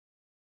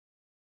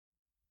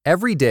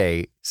Every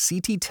day,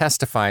 CT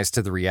testifies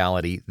to the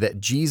reality that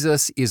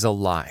Jesus is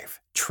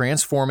alive,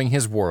 transforming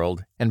his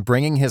world and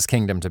bringing his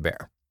kingdom to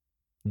bear.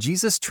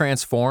 Jesus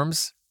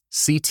transforms,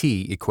 CT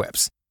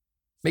equips.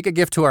 Make a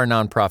gift to our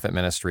nonprofit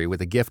ministry with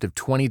a gift of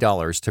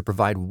 $20 to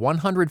provide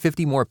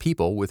 150 more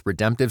people with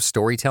redemptive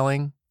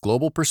storytelling,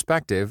 global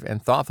perspective,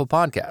 and thoughtful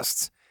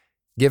podcasts.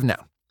 Give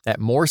now at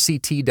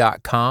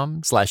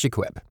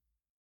morect.com/equip.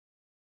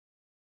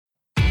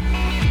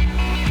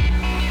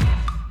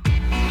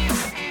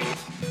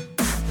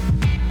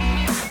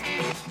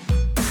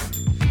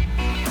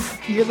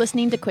 You're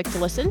listening to Quick to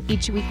Listen.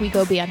 Each week we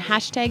go beyond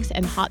hashtags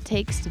and hot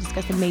takes to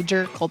discuss a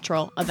major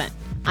cultural event.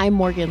 I'm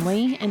Morgan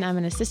Lee, and I'm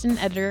an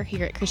assistant editor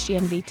here at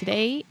Christianity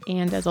Today.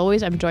 And as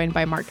always, I'm joined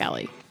by Mark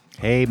Alley.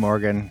 Hey,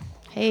 Morgan.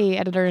 Hey,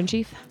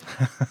 editor-in-chief.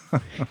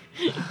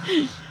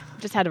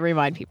 Just had to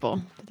remind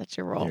people that that's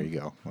your role. There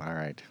you go. All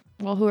right.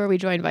 Well, who are we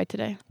joined by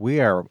today?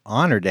 We are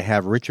honored to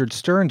have Richard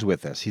Stearns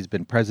with us. He's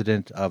been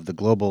president of the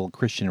Global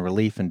Christian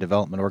Relief and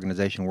Development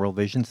Organization World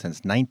Vision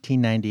since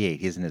 1998.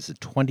 He's in his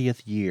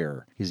 20th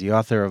year. He's the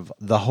author of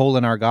The Hole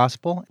in Our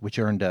Gospel, which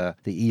earned the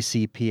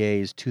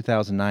ECPA's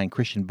 2009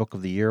 Christian Book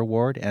of the Year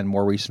Award. And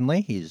more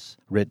recently, he's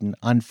written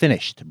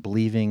Unfinished,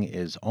 Believing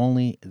is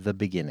Only the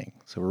Beginning.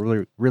 So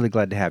we're really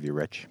glad to have you,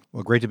 Rich.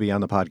 Well, great to be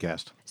on the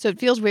podcast. So it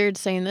feels weird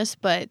saying this,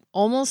 but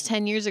almost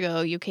 10 years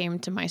ago, you came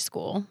to my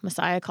school,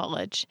 Messiah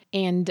College,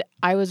 and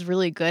I was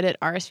really good at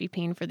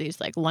RSVPing for these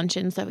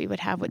luncheons that we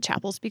would have with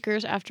chapel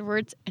speakers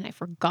afterwards, and I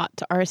forgot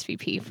to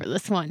RSVP for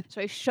this one.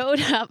 So I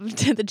showed up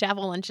to the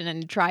chapel luncheon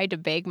and tried to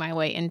beg my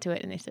way into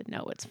it, and they said,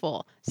 no, it's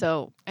full.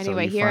 So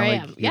anyway, here I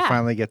am. You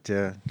finally get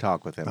to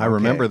talk with him. I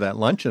remember that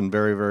luncheon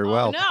very, very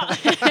well. No.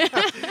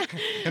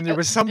 And there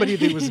was somebody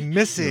that was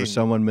missing. There was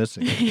someone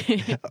missing.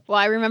 Well,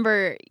 I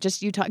remember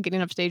just you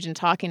getting up stage and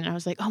talking, and I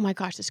was like, oh my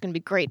gosh, this is going to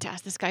be great to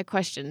ask this guy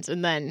questions.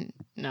 And then,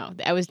 no,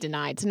 I was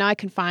denied. So now I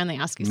can finally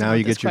ask you some Now of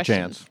you these get your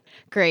questions. chance.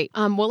 Great.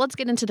 Well, let's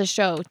get into the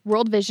show.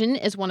 World Vision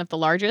is one of the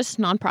largest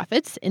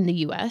nonprofits in the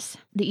U.S.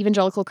 The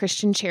Evangelical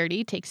Christian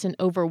Charity takes in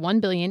over $1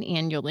 billion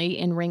annually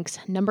and ranks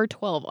number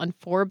 12 on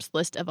Forbes'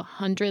 list of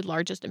 100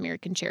 largest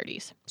American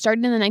charities.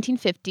 Started in the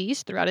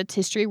 1950s, throughout its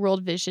history,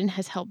 World Vision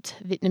has helped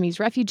Vietnamese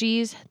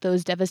refugees,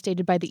 those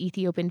devastated by the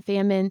Ethiopian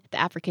famine, the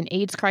African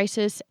AIDS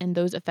crisis, and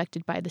those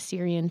affected by the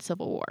Syrian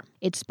civil war.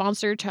 Its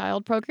sponsored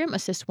child program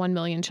assists 1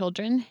 million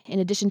children, in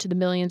addition to the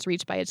millions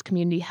reached by its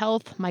community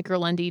health,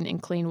 microlending,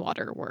 and clean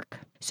water work.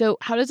 So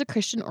how does a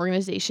Christian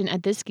organization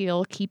at this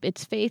scale keep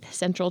its faith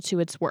central to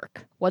its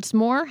work? What's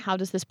more, how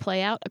does this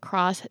play out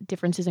across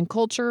differences in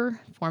culture,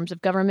 forms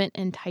of government,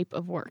 and type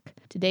of work?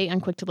 Today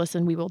on Quick to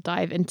Listen, we will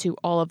dive into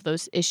all of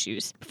those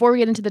issues. Before we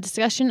get into the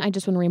discussion, I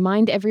just want to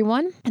remind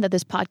everyone that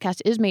this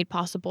podcast is made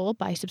possible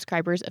by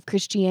subscribers of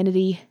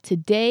Christianity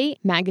Today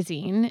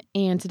magazine.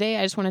 And today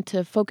I just wanted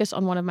to focus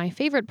on one of my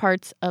favorite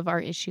parts of our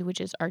issue,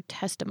 which is our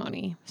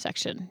testimony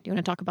section. Do you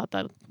want to talk about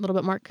that a little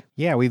bit, Mark?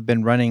 Yeah, we've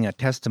been running a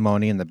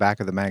testimony in the back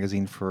of the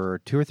magazine for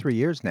 2 or 3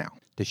 years now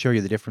to show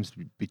you the difference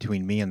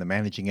between me and the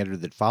managing editor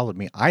that followed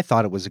me. I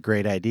thought it was a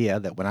great idea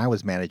that when I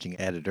was managing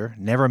editor,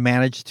 never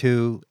managed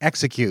to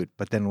execute.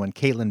 But then when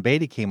Caitlin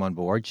Beatty came on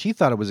board, she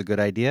thought it was a good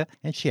idea,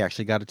 and she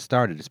actually got it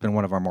started. It's been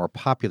one of our more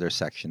popular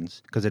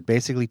sections because it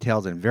basically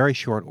tells in very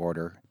short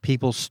order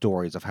people's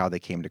stories of how they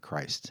came to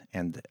Christ.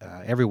 And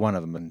every one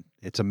of them, and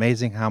it's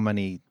amazing how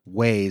many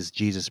ways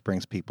Jesus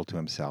brings people to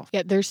himself.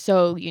 Yeah, they're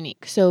so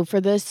unique. So for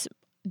this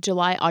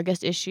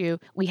July-August issue,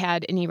 we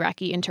had an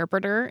Iraqi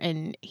interpreter,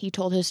 and he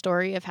told his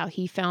story of how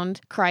he found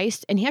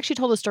Christ. And he actually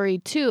told a story,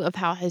 too, of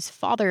how his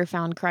father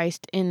found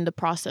Christ in the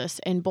process.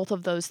 And both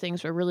of those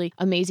things were really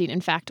amazing.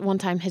 In fact, one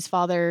time his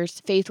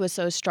father's faith was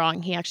so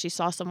strong, he actually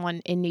saw someone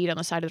in need on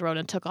the side of the road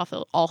and took off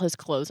all his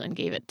clothes and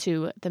gave it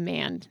to the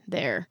man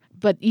there.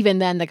 But even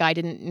then, the guy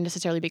didn't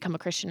necessarily become a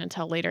Christian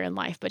until later in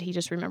life, but he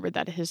just remembered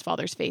that his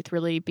father's faith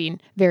really being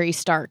very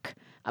stark.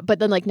 But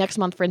then, next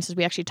month, for instance,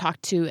 we actually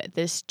talked to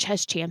this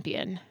chess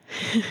champion.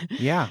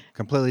 Yeah,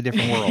 completely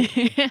different world.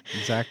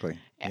 Exactly.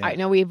 Yeah. I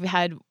know we've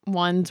had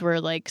ones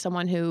where,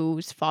 someone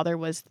whose father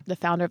was the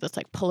founder of this,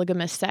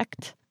 polygamous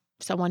sect,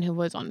 someone who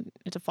was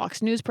it's a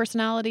Fox News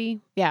personality.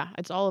 Yeah,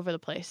 it's all over the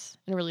place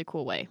in a really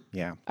cool way.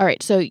 Yeah. All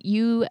right, so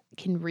you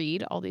can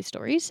read all these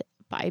stories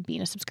by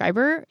being a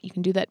subscriber. You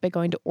can do that by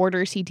going to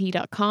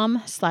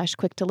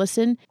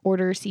orderct.com/quick-to-listen,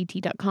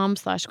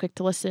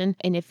 orderct.com/quick-to-listen.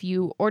 And if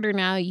you order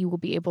now, you will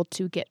be able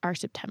to get our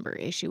September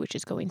issue, which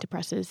is going to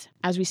presses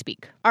as we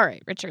speak. All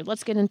right, Richard,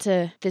 let's get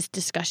into this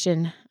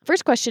discussion.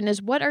 First question is,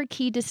 what are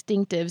key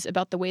distinctives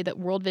about the way that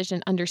World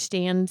Vision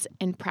understands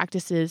and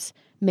practices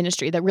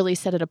ministry that really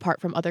set it apart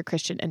from other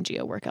Christian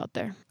NGO work out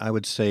there? I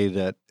would say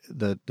that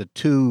the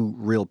two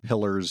real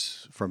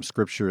pillars from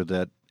Scripture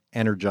that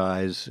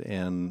energize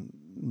and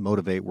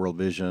motivate World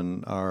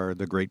Vision are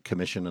the Great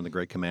Commission and the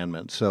Great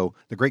Commandment. So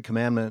the Great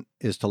Commandment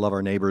is to love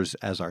our neighbors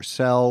as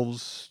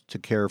ourselves, to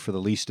care for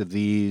the least of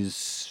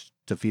these,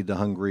 to feed the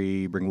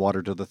hungry, bring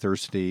water to the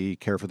thirsty,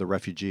 care for the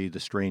refugee, the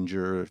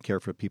stranger, care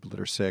for people that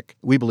are sick.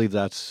 We believe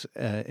that's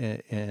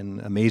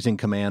an amazing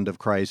command of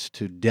Christ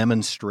to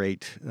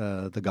demonstrate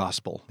the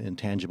gospel in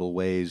tangible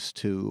ways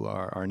to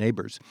our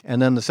neighbors.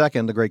 And then the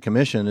second, the Great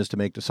Commission, is to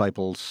make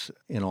disciples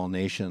in all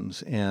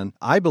nations. And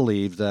I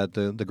believe that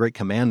the Great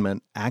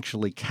Commandment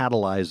actually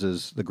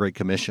catalyzes the Great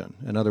Commission.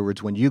 In other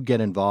words, when you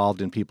get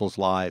involved in people's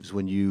lives,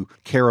 when you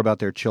care about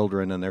their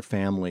children and their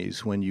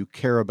families, when you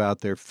care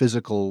about their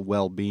physical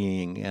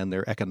well-being and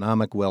their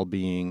economic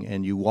well-being,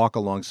 and you walk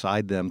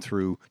alongside them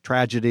through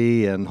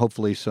tragedy and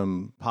hopefully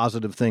some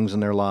positive things in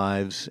their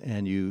lives,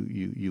 and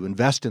you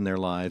invest in their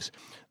lives,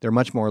 they're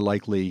much more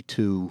likely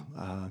to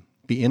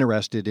be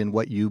interested in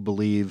what you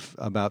believe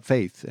about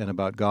faith and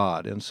about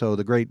God. And so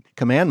the Great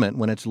Commandment,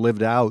 when it's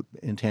lived out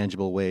in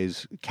tangible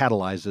ways,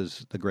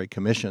 catalyzes the Great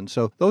Commission.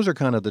 So those are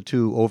kind of the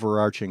two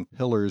overarching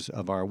pillars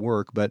of our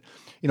work. But,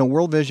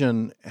 World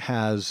Vision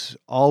has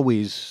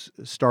always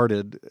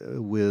started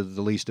with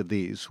the least of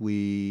these.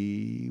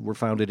 We were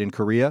founded in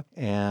Korea,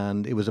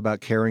 and it was about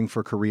caring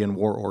for Korean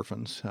war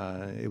orphans.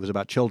 It was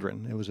about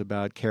children. It was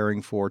about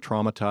caring for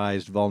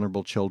traumatized,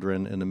 vulnerable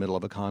children in the middle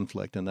of a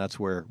conflict. And that's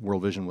where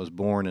World Vision was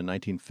born in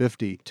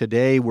 1950.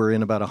 Today, we're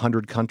in about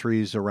 100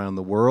 countries around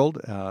the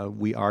world.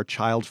 We are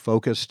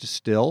child-focused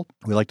still.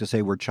 We like to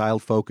say we're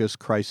child-focused,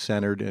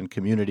 Christ-centered, and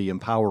community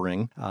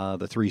empowering,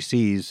 the 3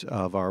 C's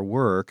of our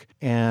work.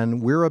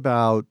 And we're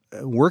about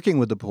working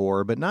with the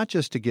poor, but not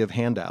just to give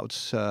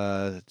handouts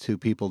to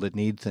people that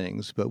need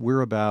things, but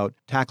we're about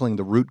tackling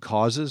the root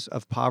causes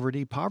of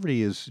poverty.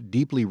 Poverty is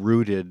deeply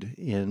rooted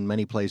in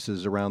many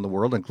places around the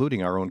world,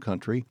 including our own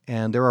country,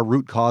 and there are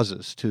root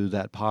causes to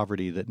that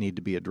poverty that need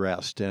to be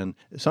addressed. And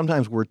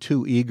sometimes we're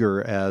too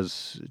eager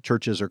as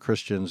churches or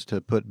Christians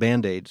to put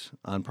Band-Aids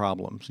on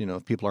problems.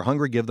 If people are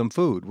hungry, give them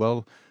food.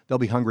 Well, they'll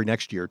be hungry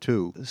next year,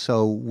 too.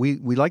 So we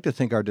like to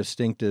think our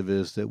distinctive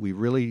is that we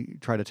really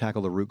try to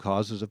tackle the root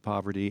causes of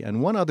poverty.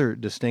 And one other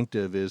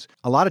distinctive is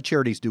a lot of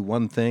charities do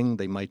one thing.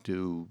 They might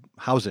do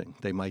housing.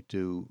 They might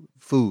do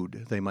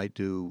food. They might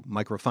do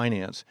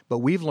microfinance. But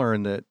we've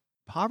learned that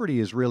poverty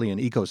is really an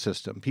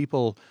ecosystem.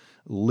 People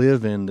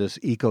live in this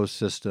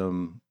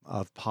ecosystem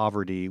of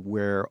poverty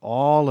where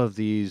all of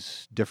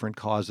these different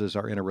causes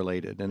are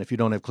interrelated. And if you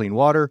don't have clean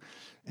water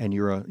and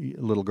you're a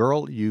little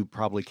girl, you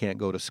probably can't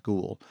go to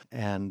school.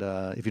 And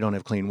if you don't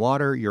have clean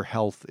water, your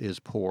health is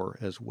poor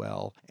as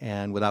well.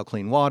 And without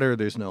clean water,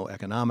 there's no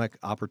economic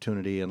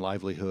opportunity and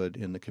livelihood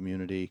in the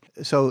community.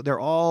 So they're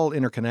all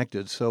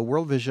interconnected. So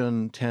World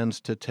Vision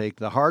tends to take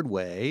the hard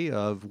way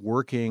of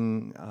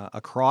working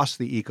across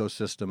the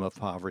ecosystem of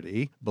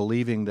poverty,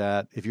 believing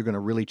that if you're going to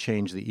really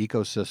change the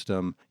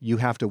ecosystem, you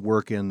have to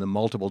work in the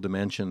multiple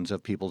dimensions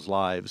of people's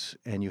lives,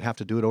 and you have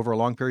to do it over a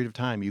long period of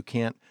time. You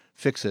can't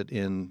fix it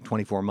in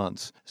 24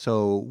 months.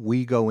 So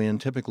we go in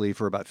typically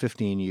for about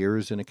 15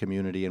 years in a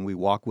community, and we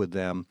walk with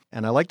them.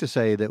 And I like to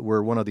say that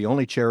we're one of the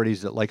only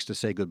charities that likes to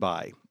say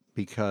goodbye,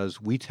 because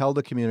we tell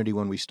the community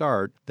when we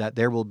start that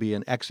there will be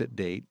an exit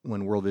date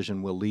when World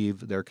Vision will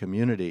leave their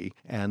community.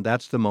 And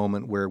that's the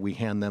moment where we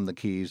hand them the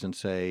keys and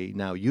say,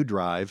 now you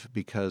drive,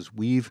 because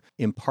we've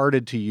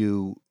imparted to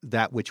you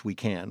that which we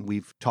can.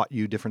 We've taught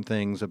you different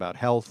things about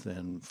health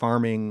and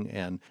farming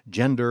and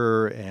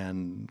gender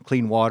and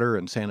clean water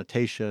and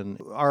sanitation.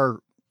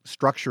 Our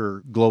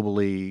structure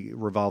globally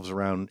revolves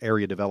around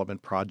area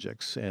development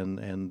projects, and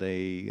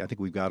I think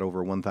we've got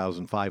over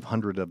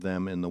 1,500 of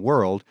them in the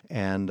world,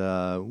 and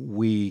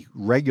we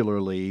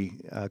regularly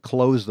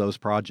close those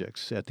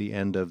projects at the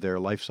end of their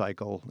life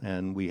cycle,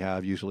 and we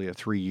have usually a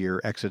 3-year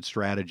exit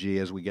strategy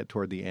as we get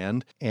toward the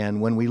end.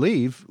 And when we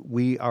leave,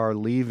 we are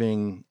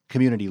leaving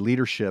community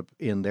leadership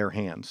in their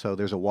hands. So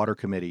there's a water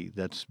committee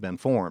that's been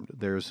formed.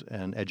 There's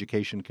an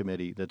education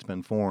committee that's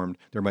been formed.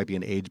 There might be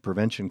an AIDS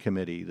prevention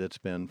committee that's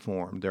been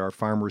formed. There are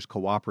farmers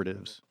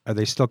cooperatives. Are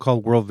they still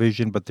called World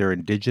Vision, but they're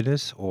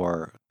indigenous,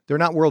 or? They're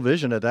not World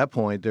Vision at that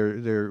point.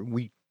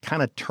 We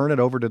kind of turn it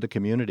over to the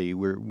community.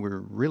 We're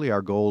really,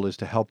 our goal is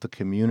to help the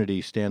community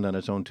stand on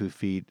its own 2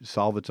 feet,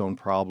 solve its own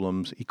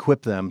problems,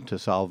 equip them to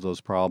solve those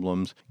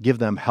problems, give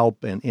them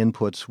help and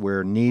inputs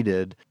where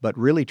needed, but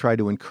really try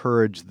to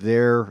encourage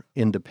their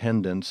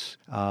independence.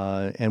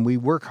 And we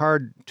work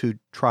hard to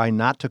try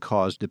not to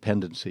cause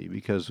dependency,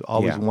 because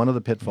always one of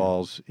the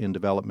pitfalls in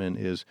development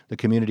is the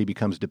community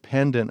becomes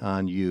dependent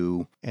on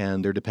you,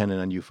 and they're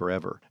dependent on you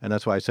forever. And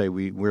that's why I say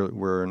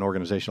we're an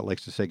organization that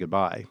likes to say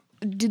goodbye.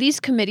 Do these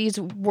committees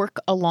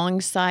work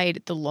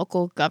alongside the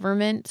local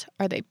government?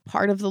 Are they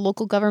part of the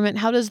local government?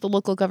 How does the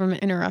local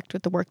government interact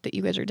with the work that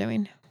you guys are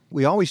doing?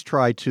 We always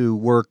try to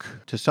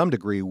work to some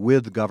degree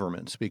with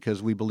governments,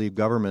 because we believe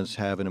governments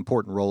have an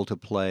important role to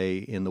play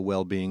in the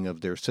well-being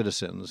of their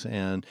citizens.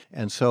 And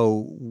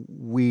so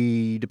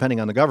we, depending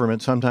on the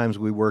government, sometimes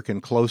we work in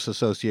close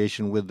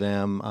association with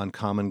them on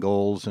common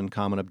goals and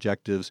common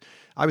objectives.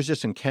 I was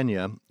just in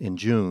Kenya in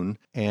June,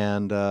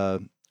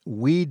 and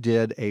we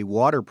did a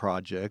water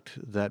project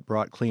that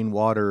brought clean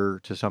water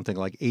to something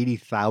like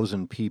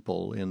 80,000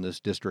 people in this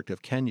district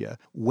of Kenya.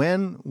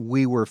 When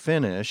we were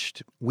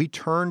finished, we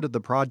turned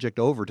the project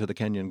over to the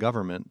Kenyan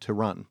government to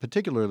run,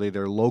 particularly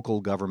their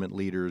local government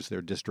leaders,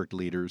 their district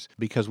leaders,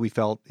 because we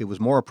felt it was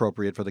more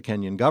appropriate for the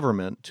Kenyan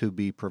government to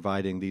be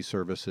providing these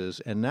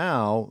services. And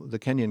now the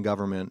Kenyan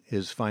government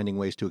is finding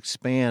ways to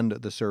expand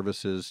the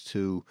services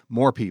to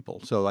more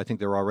people. So I think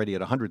they're already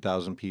at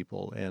 100,000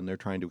 people, and they're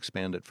trying to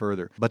expand it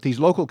further. But these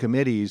local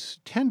committees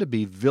tend to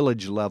be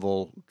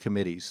village-level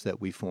committees that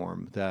we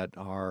form that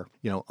are,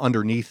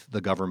 underneath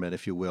the government,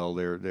 if you will.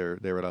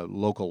 They're at a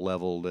local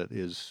level that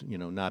is,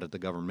 not at the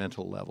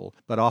governmental level,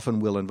 but often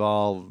will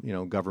involve,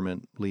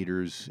 government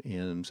leaders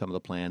in some of the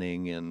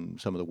planning and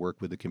some of the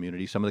work with the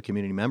community. Some of the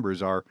community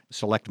members are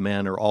select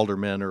men or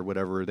aldermen or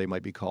whatever they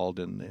might be called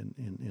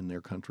in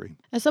their country.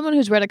 As someone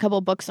who's read a couple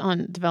books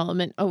on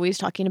development, always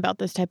talking about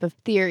this type of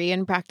theory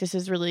and practice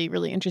is really,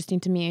 really interesting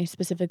to me,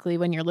 specifically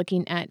when you're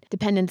looking at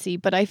dependency.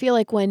 But I feel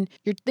like when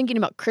you're thinking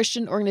about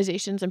Christian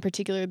organizations in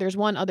particular, there's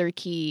one other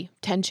key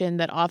tension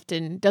that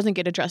often doesn't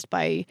get addressed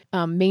by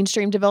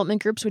mainstream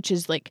development groups, which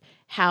is like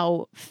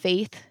how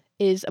faith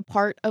is a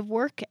part of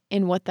work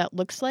and what that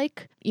looks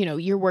like.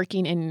 You're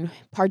working in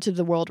parts of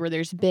the world where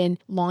there's been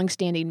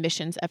longstanding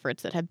missions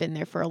efforts that have been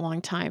there for a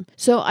long time.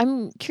 So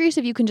I'm curious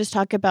if you can just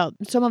talk about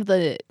some of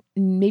the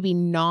maybe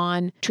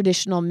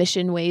non-traditional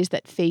mission ways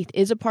that faith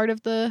is a part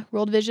of the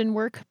World Vision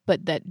work,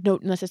 but that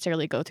don't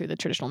necessarily go through the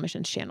traditional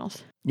missions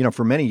channels.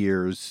 For many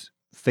years,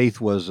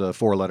 faith was a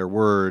four-letter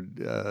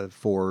word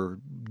for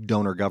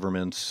donor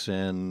governments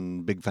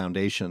and big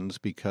foundations,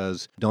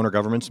 because donor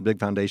governments and big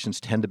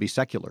foundations tend to be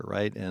secular,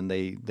 right? And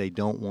they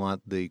don't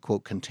want the,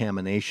 quote,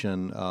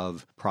 contamination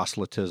of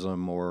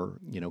proselytism or,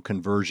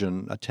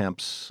 conversion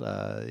attempts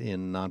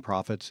in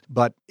nonprofits.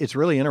 But it's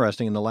really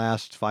interesting. In the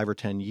last 5 or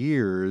 10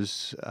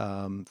 years,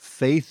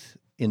 faith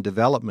in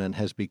development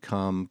has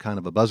become kind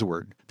of a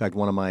buzzword. In fact,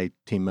 one of my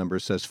team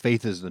members says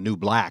faith is the new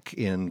black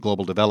in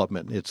global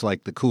development. It's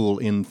like the cool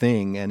in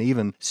thing. And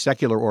even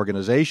secular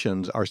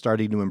organizations are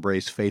starting to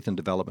embrace faith and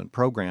development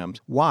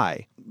programs.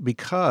 Why?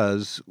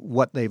 Because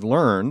what they've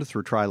learned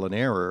through trial and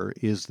error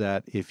is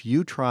that if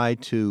you try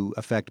to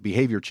affect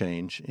behavior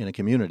change in a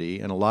community,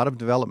 and a lot of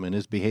development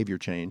is behavior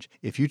change,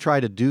 if you try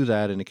to do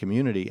that in a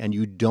community and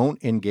you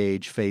don't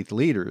engage faith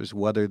leaders,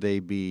 whether they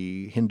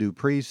be Hindu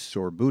priests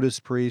or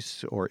Buddhist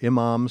priests or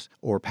imams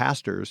or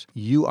pastors,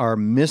 you are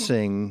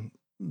missing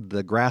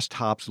the grass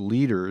tops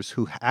leaders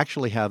who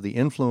actually have the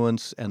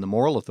influence and the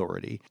moral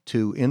authority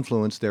to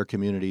influence their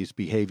community's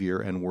behavior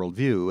and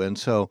worldview. And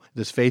so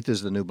this faith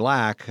is the new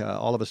black.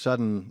 All of a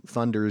sudden,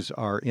 funders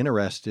are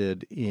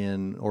interested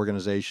in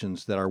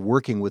organizations that are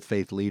working with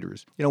faith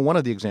leaders. One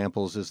of the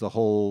examples is the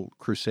whole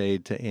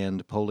crusade to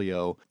end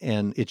polio,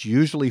 and it's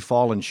usually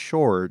fallen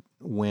short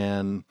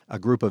when a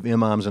group of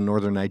imams in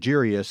northern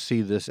Nigeria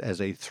see this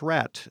as a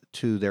threat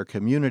to their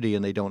community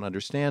and they don't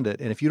understand it.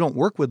 And if you don't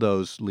work with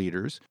those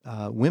leaders,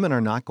 women are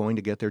not going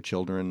to get their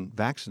children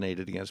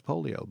vaccinated against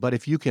polio. But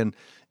if you can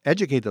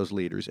educate those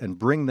leaders and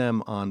bring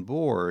them on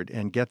board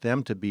and get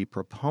them to be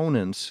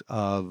proponents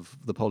of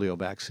the polio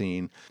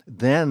vaccine,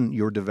 then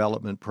your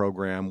development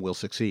program will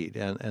succeed.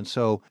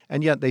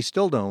 And yet they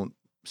still don't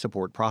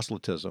support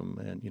proselytism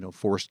and,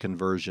 forced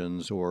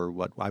conversions or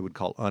what I would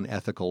call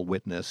unethical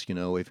witness.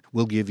 If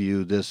we'll give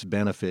you this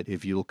benefit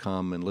if you'll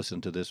come and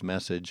listen to this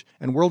message.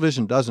 And World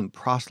Vision doesn't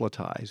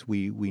proselytize.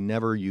 We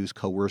never use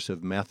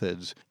coercive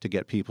methods to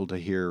get people to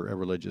hear a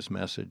religious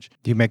message.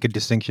 Do you make a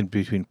distinction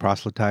between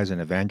proselytize and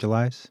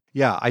evangelize?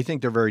 Yeah, I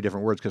think they're very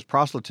different words, because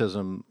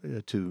proselytism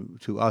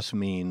to us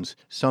means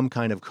some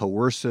kind of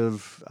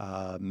coercive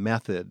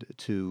method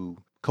to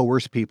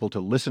coerce people to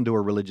listen to a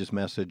religious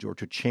message or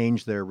to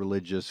change their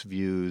religious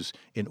views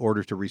in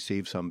order to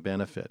receive some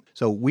benefit.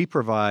 So we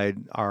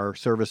provide our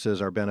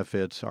services, our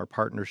benefits, our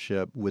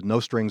partnership with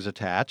no strings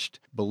attached,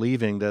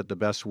 believing that the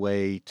best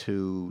way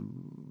to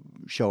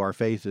show our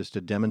faith is to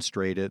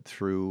demonstrate it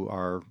through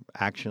our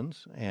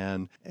actions.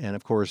 And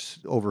of course,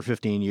 over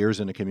 15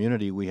 years in a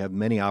community, we have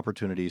many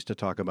opportunities to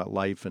talk about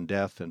life and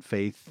death and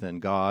faith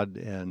and God.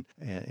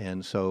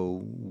 And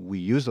so we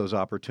use those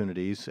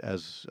opportunities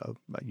as,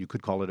 you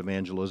could call it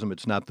evangelism.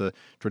 It's not the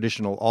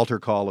traditional altar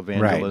call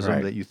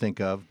evangelism that you think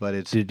of, but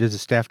it's... Does the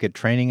staff get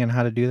training on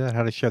how to do that,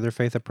 how to share their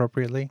faith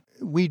appropriately?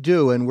 We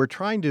do, and we're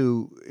trying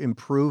to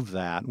improve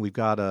that. We've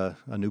got a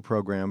new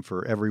program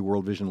for every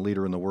World Vision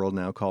leader in the world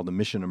now called the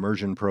Mission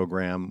Immersion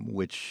Program,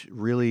 which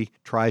really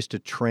tries to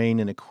train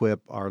and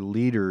equip our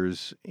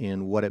leaders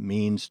in what it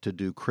means to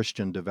do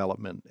Christian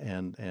development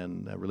and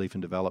relief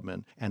and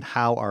development, and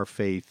how our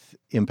faith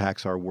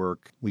impacts our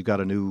work. We've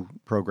got a new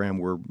program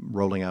we're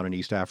rolling out in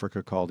East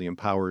Africa called the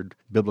Empowered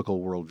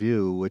Biblical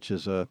Worldview, which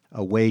is a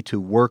way to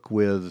work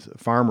with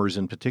farmers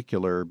in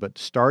particular, but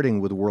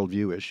starting with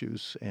worldview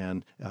issues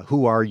and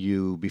who are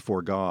you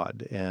before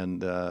God,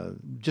 and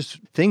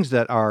just things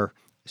that are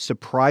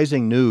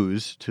surprising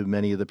news to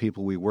many of the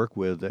people we work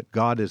with, that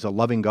God is a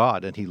loving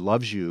God and He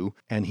loves you,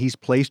 and He's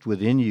placed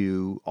within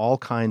you all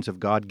kinds of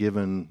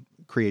God-given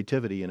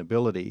creativity and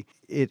ability,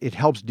 it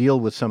helps deal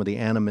with some of the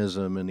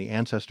animism and the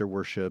ancestor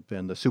worship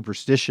and the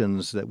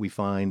superstitions that we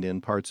find in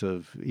parts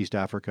of East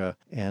Africa.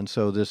 And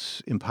so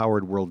this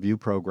Empowered Worldview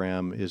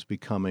program is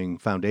becoming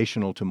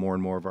foundational to more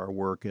and more of our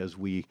work as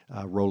we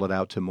roll it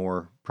out to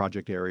more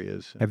project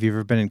areas. Have you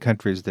ever been in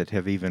countries that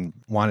have even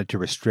wanted to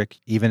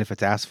restrict, even if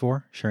it's asked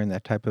for, sharing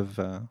that type of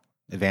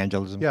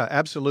evangelism? Yeah,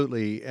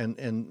 absolutely. And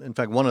in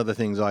fact, one of the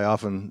things I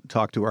often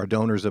talk to our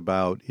donors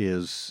about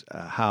is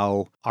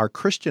how our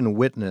Christian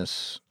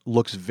witness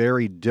looks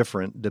very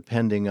different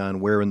depending on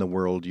where in the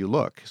world you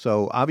look.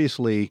 So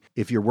obviously,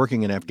 if you're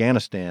working in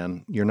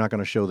Afghanistan, you're not going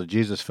to show the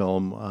Jesus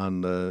film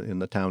in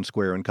the town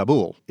square in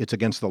Kabul. It's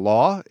against the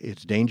law.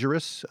 It's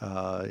dangerous.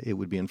 It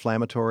would be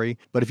inflammatory.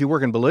 But if you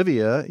work in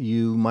Bolivia,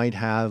 you might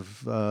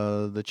have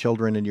the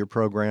children in your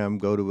program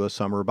go to a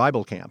summer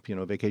Bible camp,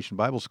 vacation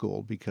Bible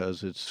school,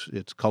 because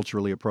it's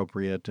culturally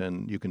appropriate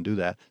and you can do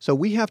that. So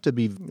we have to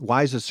be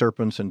wise as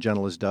serpents and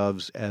gentle as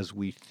doves as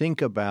we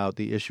think about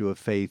the issue of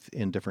faith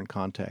in different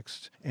contexts.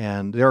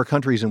 And there are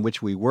countries in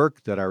which we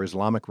work that are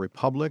Islamic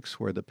republics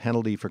where the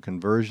penalty for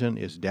conversion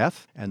is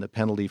death and the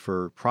penalty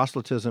for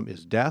proselytism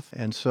is death.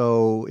 And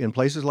so in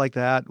places like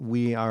that,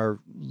 we are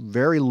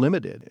very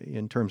limited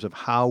in terms of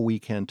how we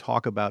can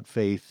talk about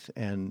faith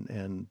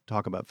and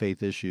talk about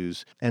faith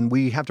issues. And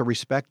we have to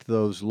respect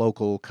those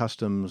local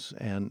customs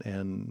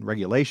and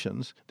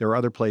regulations. There are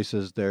other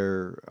places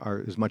there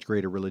is much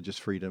greater religious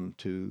freedom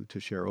to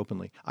share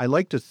openly. I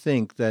like to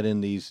think that in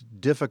these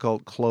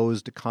difficult,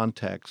 closed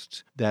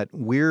contexts, that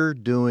we're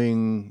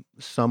doing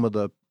some of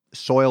the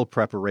soil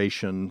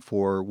preparation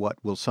for what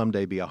will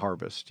someday be a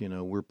harvest.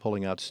 We're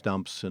pulling out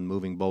stumps and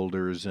moving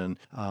boulders, and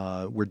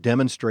we're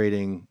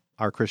demonstrating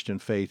our Christian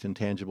faith in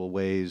tangible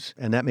ways.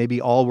 And that may be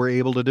all we're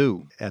able to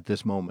do at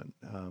this moment.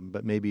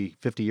 But maybe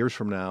 50 years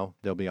from now,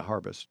 there'll be a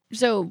harvest.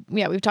 So,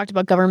 yeah, we've talked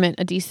about government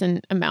a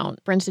decent amount.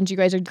 For instance, you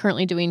guys are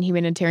currently doing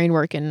humanitarian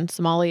work in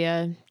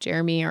Somalia.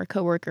 Jeremy, our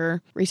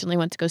coworker, recently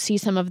went to go see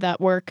some of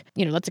that work.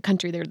 That's a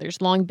country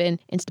there's long been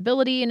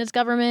instability in its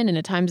government, and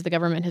at times the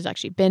government has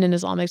actually been an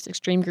Islamist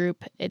extreme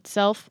group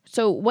itself.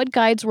 So what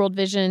guides World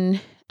Vision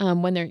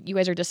when you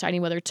guys are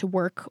deciding whether to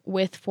work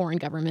with foreign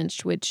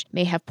governments which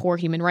may have poor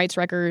human rights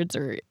records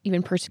or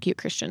even persecute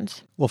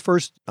Christians? Well,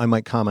 first, I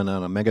might comment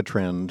on a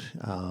megatrend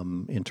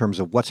in terms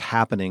of what's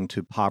happening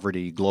to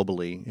poverty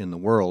globally in the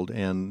world.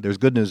 And there's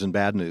good news and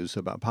bad news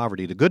about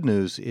poverty. The good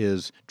news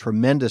is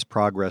tremendous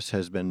progress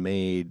has been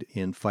made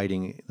in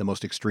fighting the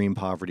most extreme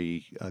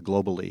poverty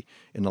globally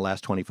in the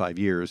last 25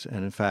 years.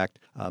 And in fact,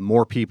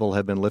 more people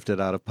have been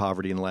lifted out of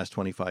poverty in the last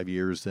 25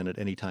 years than at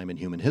any time in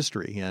human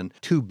history. And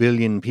 2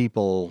 billion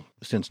people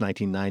since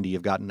 1990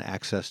 have gotten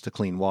access to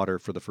clean water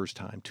for the first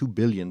time. 2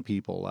 billion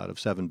people out of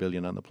 7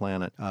 billion on the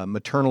planet.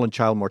 Maternal and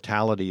child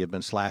mortality have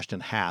been slashed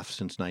in half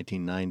since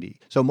 1990.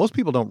 So most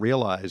people don't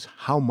realize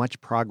how much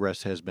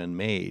progress has been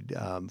made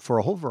for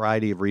a whole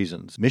variety of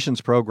reasons. Missions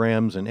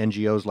programs and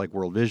NGOs like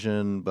World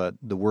Vision, but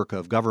the work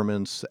of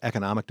governments,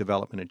 economic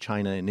development in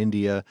China and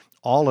India,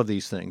 all of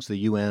these things, the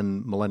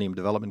UN Millennium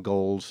Development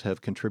Goals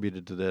have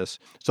contributed to this.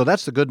 So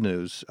that's the good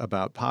news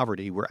about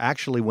poverty. We're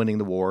actually winning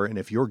the war, and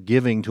if you're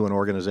giving to an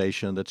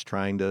organization that's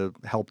trying to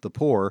help the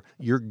poor,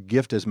 your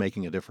gift is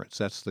making a difference.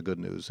 That's the good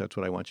news. That's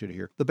what I want you to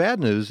hear. The bad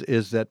news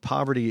is that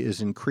poverty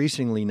is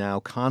increasingly now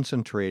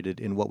concentrated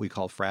in what we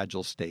call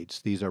fragile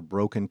states. These are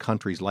broken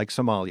countries like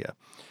Somalia,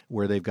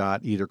 where they've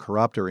got either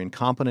corrupt or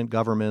incompetent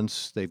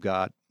governments. They've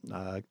got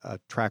a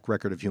track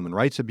record of human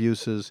rights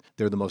abuses.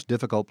 They're the most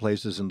difficult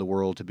places in the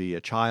world to be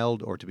a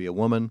child or to be a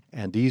woman.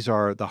 And these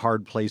are the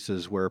hard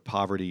places where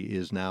poverty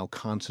is now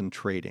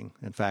concentrating.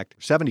 In fact,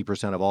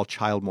 70% of all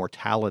child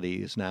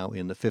mortality is now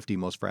in the 50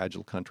 most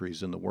fragile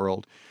countries in the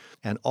world.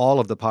 And all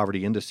of the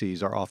poverty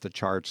indices are off the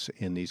charts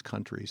in these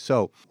countries.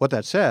 So what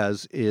that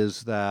says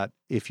is that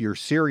if you're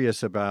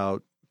serious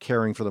about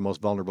caring for the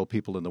most vulnerable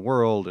people in the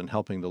world and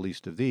helping the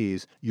least of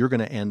these, you're going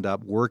to end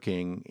up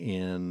working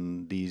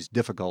in these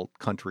difficult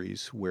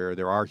countries where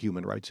there are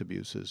human rights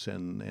abuses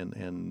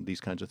and these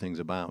kinds of things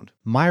abound.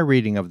 My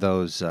reading of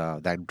those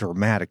that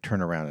dramatic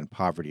turnaround in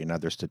poverty and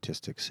other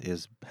statistics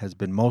has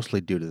been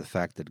mostly due to the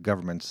fact that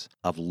governments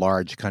of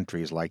large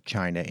countries like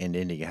China and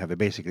India have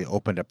basically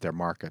opened up their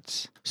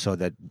markets so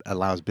that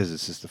allows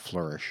businesses to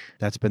flourish.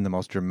 That's been the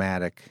most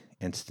dramatic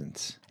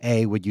instance.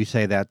 A, would you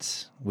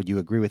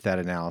agree with that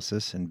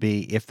analysis? And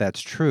B, if that's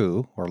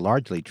true or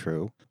largely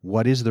true,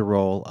 what is the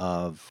role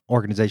of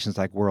organizations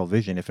like World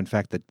Vision if in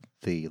fact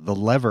the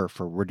lever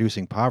for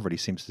reducing poverty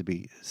seems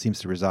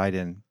to reside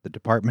in the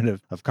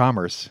Department of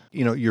Commerce?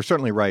 You're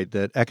certainly right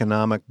that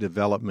economic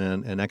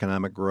development and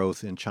economic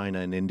growth in China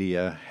and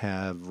India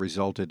have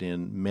resulted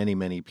in many,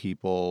 many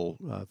people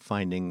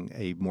finding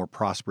a more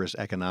prosperous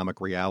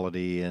economic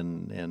reality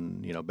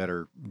and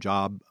better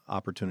job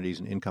opportunities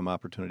and income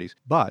opportunities.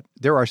 But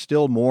there are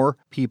still more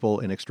people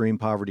in extreme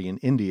poverty in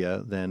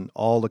India than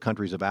all the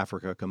countries of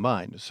Africa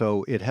combined.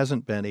 So it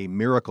hasn't been a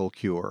miracle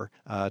cure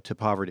to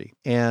poverty.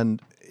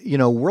 And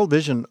World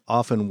Vision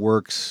often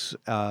works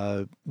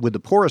with the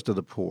poorest of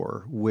the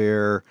poor,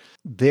 where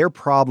their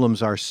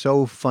problems are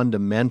so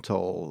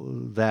fundamental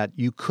that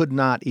you could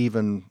not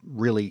even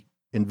really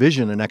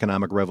envision an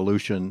economic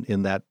revolution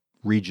in that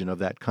region of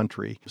that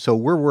country. So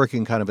we're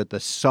working kind of at the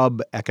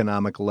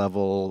sub-economic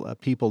level,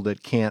 people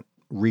that can't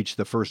reach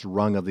the first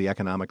rung of the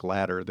economic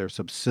ladder. They're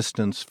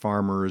subsistence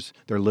farmers.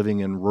 They're living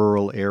in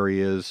rural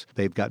areas.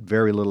 They've got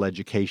very little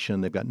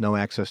education. They've got no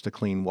access to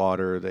clean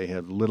water. They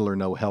have little or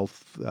no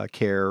health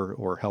care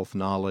or health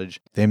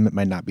knowledge. They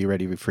might not be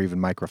ready for even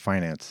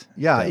microfinance.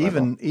 Yeah,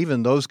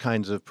 even those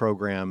kinds of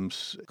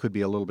programs could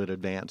be a little bit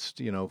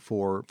advanced,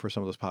 for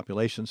some of those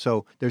populations.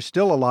 So there's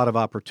still a lot of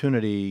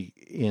opportunity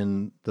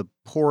in the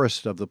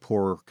poorest of the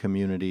poor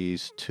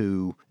communities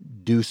to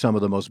do some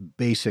of the most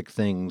basic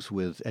things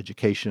with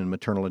education,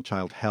 maternal and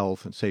child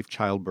health, and safe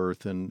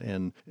childbirth,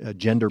 and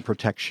gender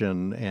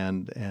protection,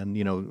 and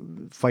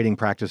fighting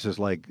practices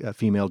like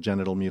female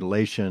genital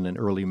mutilation and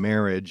early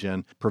marriage,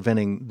 and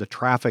preventing the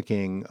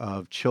trafficking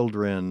of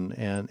children,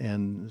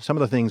 and some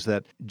of the things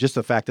that just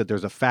the fact that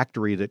there's a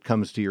factory that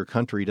comes to your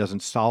country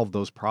doesn't solve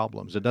those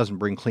problems. It doesn't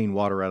bring clean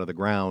water out of the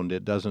ground.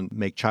 It doesn't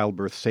make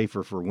childbirth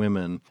safer for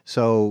women.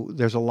 So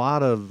there's a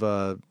lot of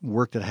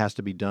work that has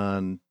to be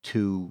done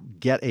to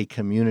get a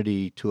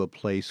community to a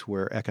place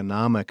where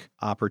economic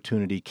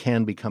opportunity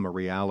can become a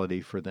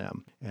reality for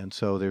them. And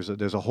so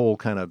there's a whole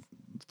kind of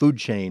food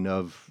chain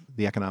of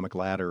the economic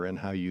ladder and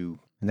how you...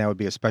 And that would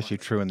be especially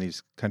true in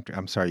these countries.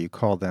 I'm sorry, you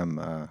call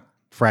them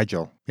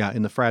fragile. Yeah,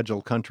 in the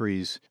fragile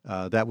countries,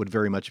 that would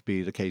very much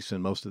be the case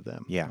in most of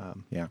them. Yeah,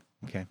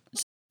 okay.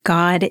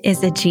 God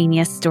is a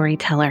genius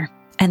storyteller,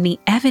 and the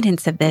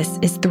evidence of this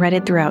is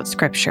threaded throughout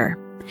Scripture.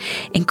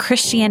 In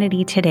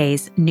Christianity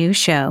Today's new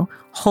show,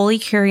 Holy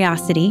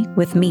Curiosity,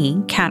 with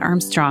me, Kat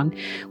Armstrong,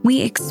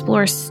 we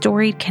explore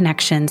storied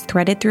connections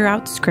threaded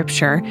throughout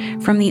Scripture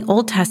from the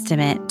Old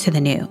Testament to the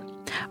New.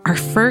 Our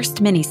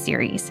first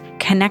mini-series,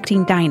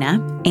 Connecting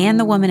Dinah and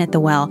the Woman at the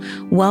Well,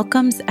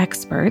 welcomes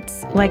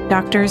experts like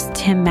Doctors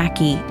Tim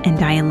Mackey and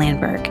Diane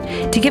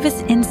Landberg to give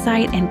us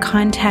insight and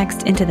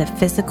context into the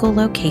physical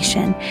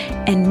location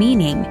and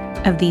meaning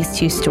of these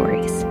two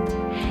stories.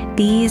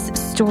 These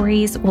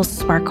stories will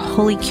spark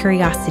holy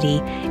curiosity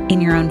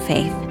in your own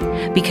faith,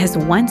 because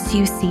once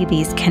you see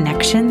these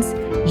connections,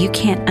 you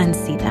can't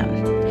unsee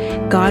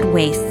them. God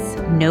wastes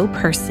no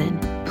person,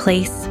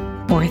 place,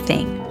 or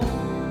thing.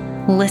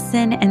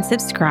 Listen and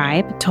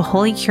subscribe to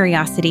Holy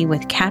Curiosity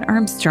with Kat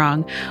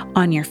Armstrong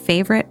on your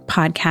favorite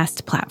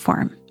podcast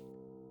platform.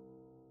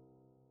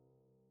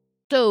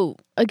 So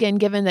again,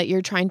 given that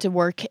you're trying to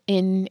work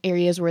in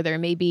areas where there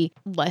may be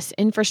less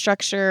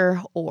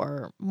infrastructure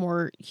or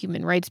more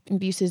human rights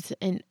abuses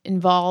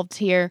involved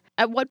here,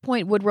 at what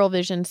point would World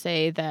Vision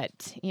say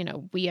that,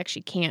 we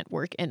actually can't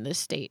work in this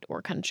state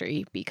or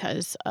country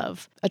because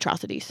of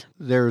atrocities?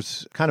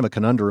 There's kind of a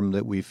conundrum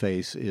that we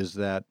face, is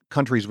that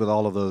countries with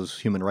all of those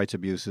human rights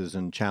abuses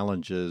and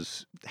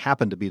challenges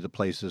happen to be the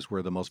places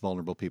where the most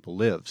vulnerable people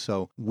live.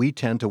 So we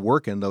tend to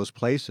work in those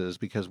places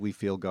because we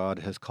feel God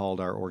has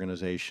called our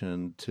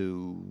organization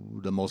to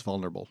the most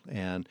vulnerable.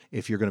 And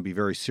if you're going to be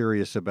very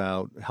serious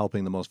about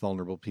helping the most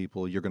vulnerable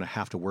people, you're going to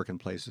have to work in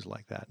places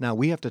like that. Now,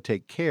 we have to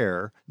take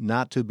care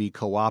not to be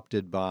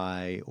co-opted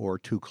by or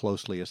too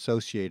closely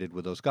associated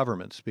with those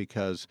governments,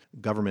 because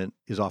government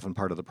is often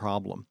part of the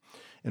problem.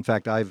 In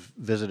fact, I've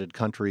visited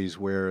countries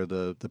where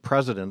the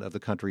president of the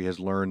country has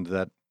learned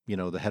that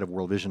the head of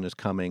World Vision is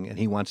coming and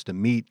he wants to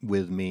meet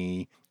with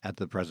me at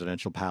the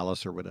presidential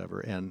palace or whatever.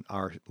 And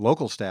our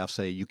local staff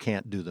say you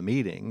can't do the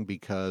meeting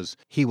because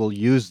he will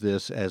use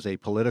this as a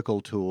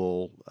political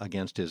tool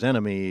against his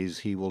enemies.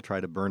 He will try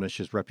to burnish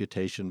his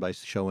reputation by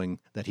showing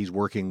that he's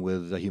working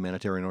with a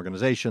humanitarian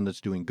organization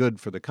that's doing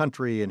good for the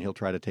country, and he'll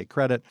try to take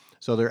credit.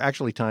 So there are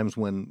actually times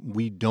when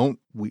we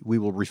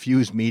will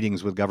refuse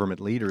meetings with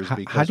government leaders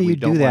because we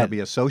don't want to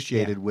be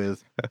associated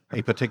with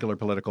a particular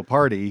political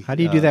party. How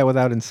do you do that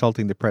without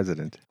insulting the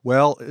president?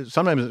 Well,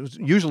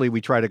 usually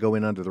we try to go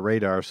in under the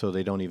radar so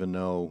they don't even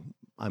know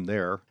I'm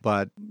there.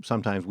 But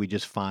sometimes we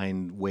just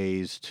find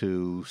ways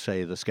to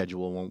say the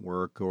schedule won't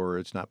work or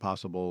it's not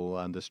possible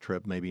on this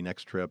trip, maybe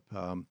next trip.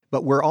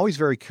 But we're always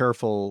very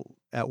careful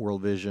at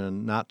World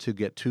Vision not to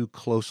get too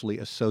closely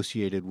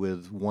associated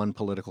with one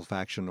political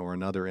faction or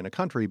another in a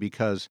country,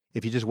 because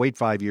if you just wait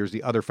 5 years,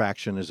 the other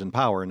faction is in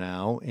power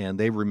now, and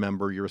they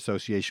remember your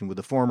association with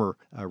the former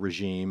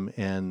regime,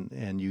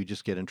 and you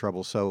just get in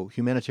trouble. So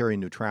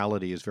humanitarian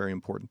neutrality is very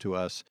important to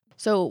us.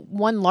 So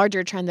one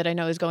larger trend that I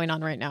know is going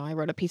on right now, I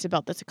wrote a piece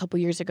about this a couple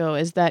years ago,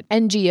 is that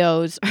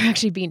NGOs are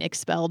actually being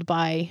expelled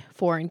by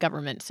foreign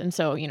governments. And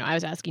so, I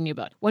was asking you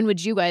about when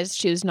would you guys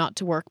choose not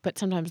to work? But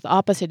sometimes the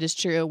opposite is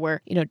true,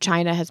 where,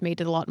 China has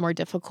made it a lot more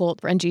difficult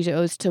for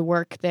NGOs to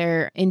work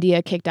there.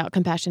 India kicked out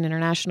Compassion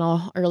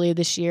International earlier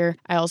this year.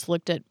 I also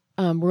looked at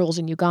rules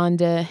in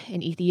Uganda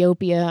and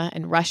Ethiopia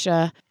and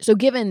Russia. So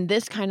given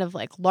this kind of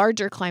like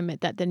larger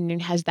climate,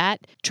 has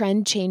that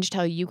trend changed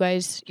how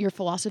your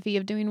philosophy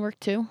of doing work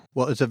too?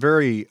 Well, it's a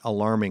very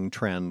alarming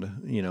trend,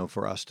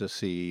 for us to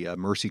see.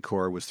 Mercy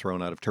Corps was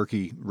thrown out of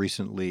Turkey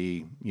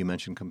recently. You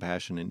mentioned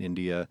compassion in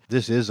India.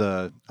 This is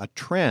a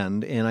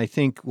trend, and I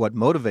think what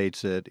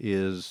motivates it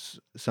is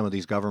some of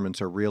these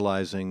governments are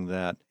realizing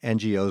that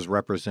NGOs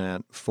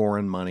represent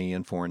foreign money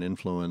and foreign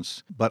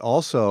influence, but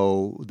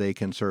also they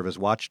can serve as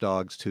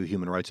watchdogs to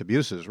human rights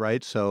abuses,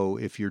 right? So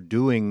if you're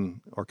doing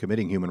or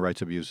committing human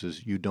rights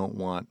abuses, you don't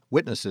want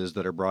witnesses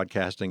that are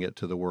broadcasting it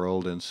to the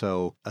world. And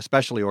so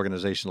especially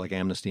organizations like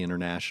Amnesty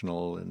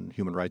International and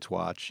Human Rights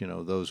Watch,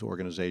 those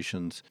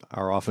organizations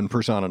are often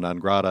persona non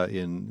grata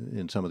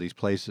in some of these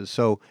places.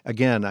 So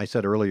again, I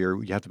said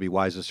earlier, you have to be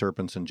wise as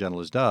serpents and gentle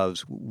as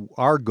doves.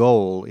 Our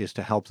goal is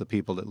to help the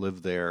people that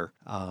live there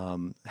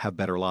have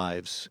better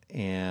lives.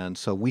 And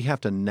so we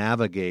have to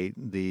navigate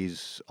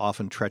these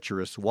often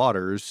treacherous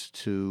waters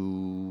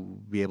to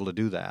be able to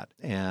do that.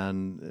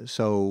 And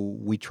so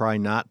we try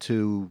not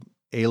to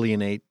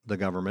alienate the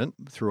government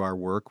through our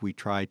work. We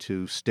try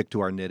to stick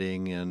to our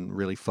knitting and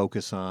really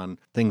focus on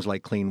things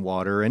like clean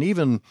water. And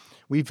even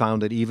we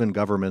found that even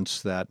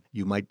governments that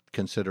you might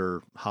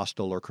consider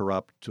hostile or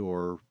corrupt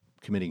or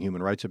committing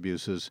human rights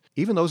abuses,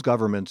 even those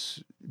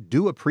governments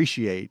do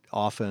appreciate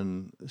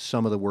often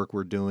some of the work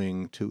we're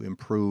doing to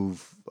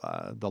improve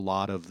the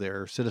lot of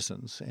their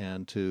citizens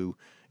and to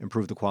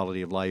improve the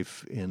quality of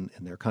life in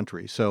their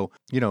country. So,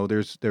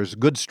 there's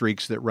good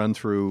streaks that run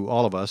through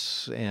all of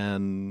us,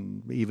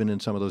 and even in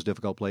some of those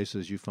difficult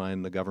places, you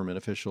find the government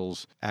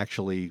officials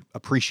actually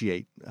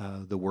appreciate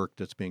the work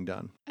that's being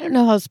done. I don't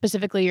know how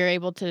specifically you're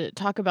able to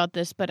talk about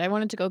this, but I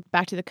wanted to go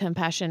back to the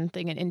compassion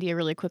thing in India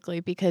really quickly,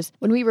 because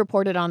when we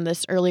reported on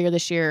this earlier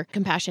this year,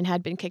 compassion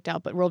had been kicked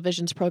out, but World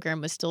Vision's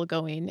program was still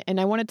going. And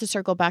I wanted to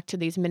circle back to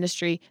these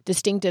ministry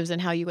distinctives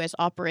and how you guys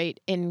operate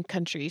in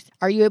countries.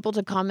 Are you able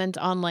to comment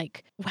on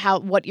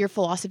what your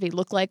philosophy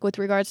looked like with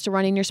regards to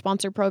running your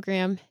sponsor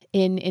program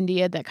in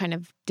India that kind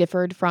of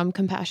differed from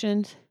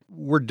Compassion's?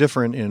 We're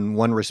different in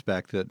one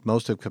respect, that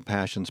most of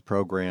Compassion's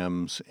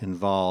programs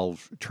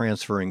involve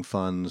transferring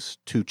funds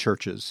to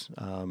churches,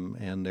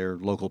 and their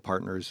local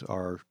partners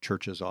are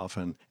churches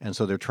often. And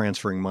so they're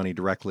transferring money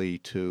directly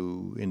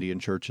to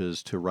Indian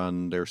churches to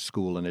run their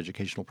school and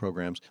educational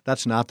programs.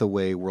 That's not the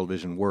way World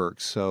Vision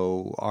works.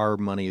 So our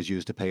money is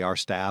used to pay our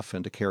staff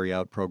and to carry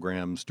out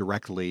programs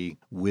directly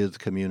with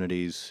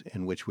communities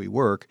in which we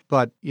work.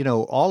 But,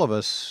 all of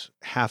us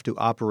have to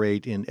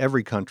operate in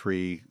every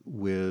country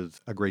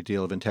with a great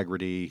deal of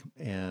integrity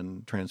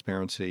and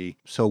transparency,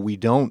 so we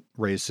don't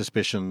raise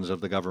suspicions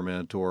of the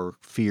government or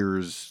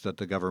fears that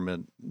the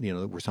government,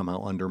 that we're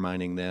somehow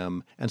undermining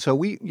them. And so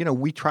we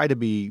try to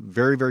be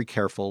very, very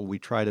careful. We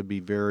try to be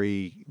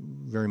very,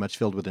 very much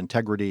filled with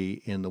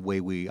integrity in the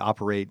way we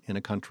operate in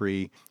a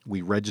country.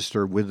 We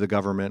register with the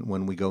government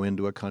when we go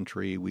into a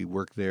country. We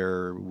work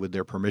there with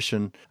their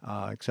permission,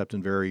 except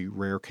in very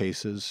rare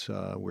cases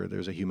where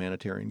there's a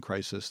humanitarian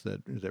crisis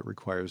that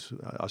requires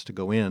us to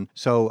go in.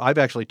 So I've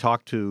actually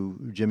talked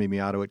to Jimmy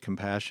Miato at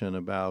Compassion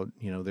about,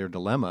 their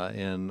dilemma,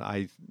 and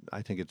I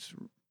think it's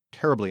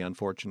terribly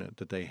unfortunate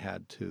that they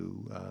had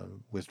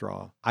to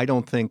withdraw. I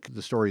don't think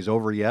the story's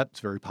over yet. It's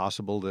very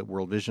possible that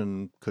World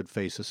Vision could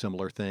face a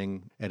similar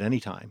thing at any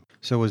time.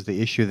 So was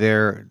the issue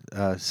there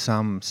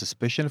some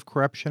suspicion of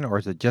corruption, or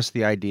is it just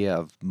the idea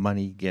of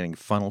money getting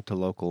funneled to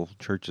local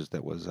churches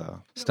that was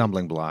a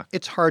stumbling block?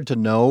 It's hard to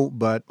know,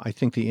 but I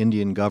think the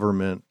Indian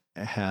government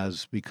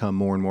has become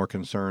more and more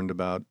concerned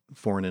about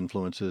foreign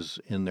influences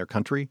in their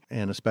country,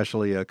 and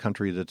especially a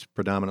country that's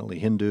predominantly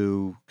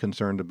Hindu,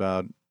 concerned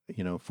about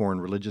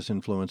foreign religious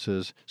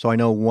influences. So I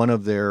know one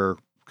of their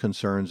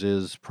concerns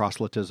is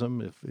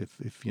proselytism.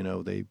 If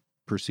they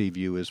perceive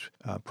you as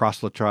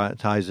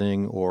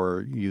proselytizing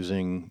or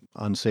using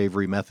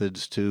unsavory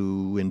methods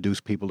to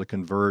induce people to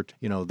convert,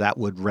 that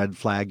would red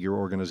flag your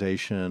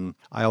organization.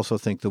 I also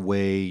think the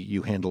way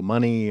you handle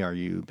money, are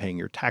you paying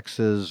your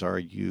taxes? Are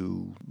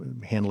you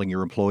handling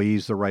your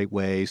employees the right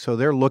way? So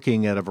they're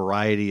looking at a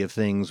variety of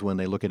things when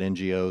they look at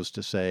NGOs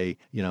to say,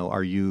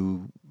 are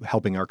you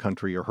helping our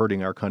country or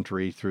hurting our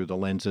country through the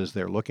lenses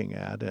they're looking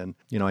at? And,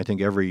 I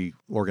think every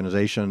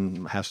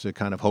organization has to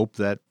kind of hope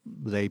that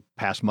they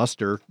pass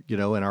muster,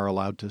 and are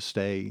allowed to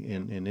stay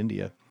in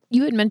India.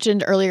 You had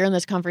mentioned earlier in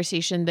this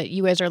conversation that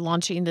you guys are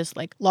launching this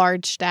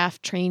large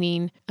staff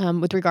training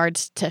with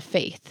regards to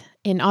faith.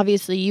 And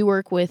obviously you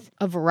work with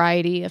a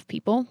variety of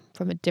people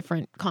from a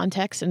different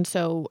context. And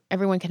so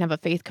everyone can have a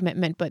faith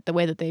commitment, but the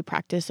way that they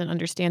practice and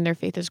understand their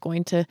faith is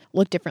going to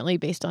look differently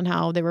based on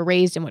how they were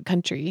raised and what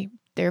country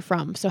they're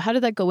from. So how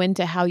did that go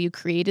into how you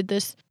created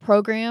this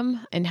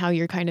program and how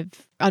you're kind of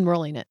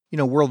unrolling it?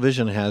 World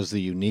Vision has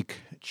the unique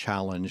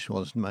challenge.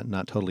 Well, it's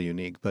not totally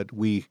unique, but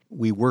we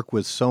work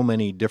with so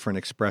many different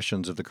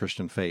expressions of the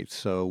Christian faith.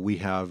 So we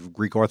have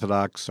Greek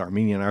Orthodox,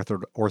 Armenian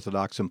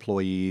Orthodox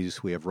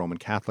employees, we have Roman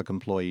Catholic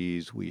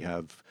employees, we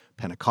have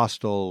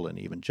Pentecostal and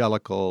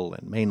evangelical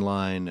and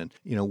mainline. And,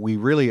 we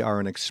really are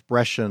an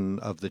expression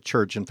of the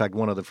church. In fact,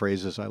 one of the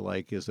phrases I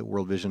like is that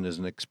World Vision is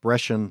an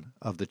expression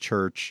of the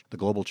church, the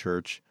global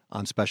church,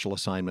 on special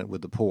assignment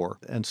with the poor.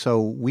 And so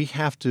we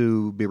have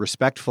to be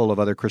respectful of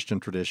other Christian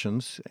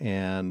traditions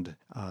and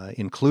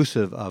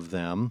inclusive of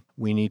them.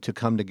 We need to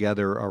come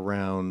together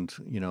around,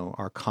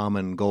 our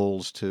common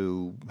goals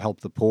to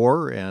help the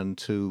poor and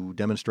to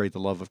demonstrate the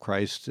love of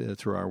Christ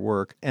through our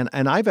work. And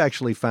I've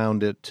actually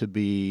found it to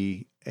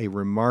be a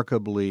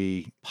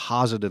remarkably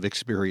positive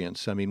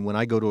experience. I mean, when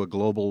I go to a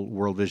global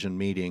World Vision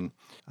meeting,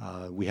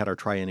 we had our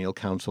triennial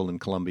council in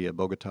Colombia,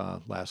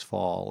 Bogota, last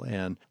fall,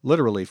 and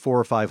literally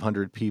 400 or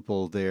 500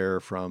 people there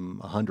from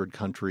 100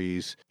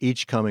 countries,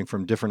 each coming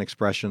from different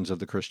expressions of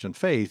the Christian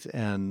faith.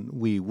 And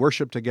we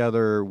worshiped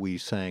together, we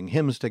sang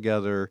hymns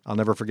together. I'll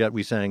never forget,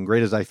 we sang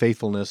 "Great is Thy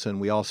Faithfulness," and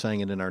we all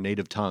sang it in our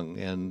native tongue.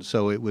 And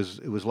so it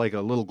was like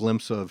a little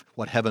glimpse of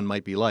what heaven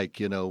might be like,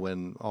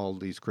 when all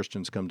these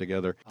Christians come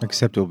together.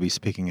 Except we'll be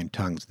speaking in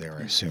tongues there,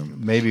 I assume.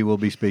 Maybe we'll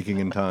be speaking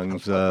in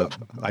tongues.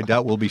 I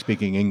doubt we'll be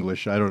speaking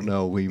English. I don't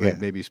know. We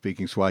may be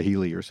speaking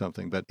Swahili or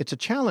something. But it's a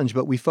challenge,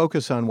 but we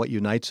focus on what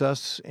unites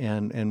us,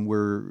 and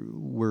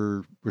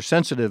we're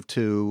sensitive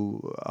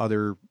to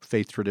other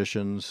faith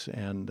traditions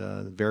and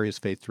various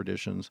faith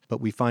traditions. But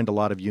we find a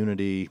lot of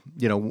unity.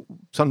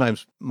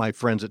 Sometimes my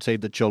friends at Save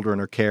the Children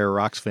or CARE or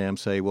Oxfam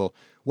say, well,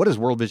 what is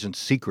World Vision's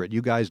secret?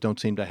 You guys don't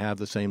seem to have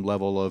the same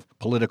level of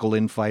political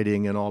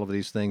infighting and all of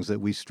these things that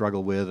we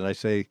struggle with. And I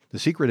say, the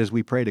secret is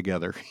we pray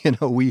together.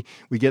 We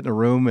get in a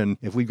room, and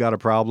if we've got a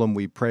problem,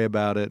 we pray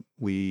about it.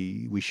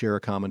 We share a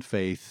common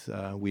faith.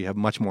 We have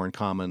much more in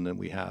common than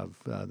we have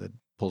that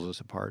pulls us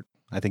apart.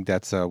 I think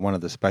that's one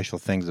of the special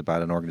things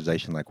about an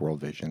organization like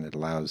World Vision. It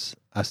allows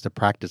us to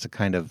practice a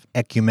kind of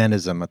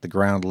ecumenism at the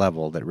ground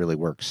level that really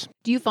works.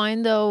 Do you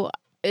find, though,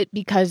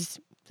 because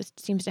this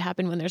seems to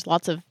happen when there's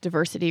lots of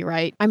diversity,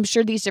 right? I'm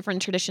sure these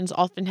different traditions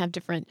often have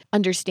different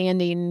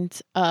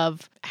understandings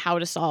of how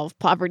to solve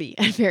poverty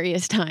at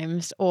various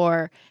times,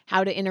 or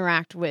how to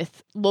interact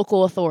with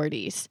local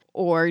authorities,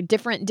 or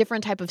different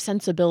type of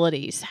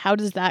sensibilities. How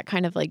does that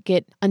kind of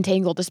get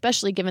untangled,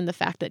 especially given the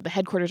fact that the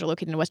headquarters are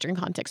located in a Western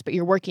context, but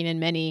you're working in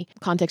many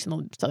contexts in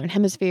the Southern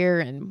Hemisphere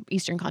and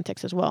Eastern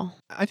context as well?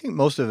 I think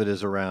most of it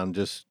is around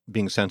just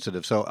being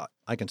sensitive. So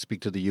I can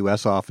speak to the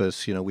U.S.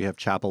 office. We have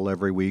chapel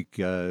every week,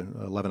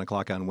 11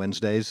 o'clock on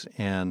Wednesdays.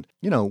 And,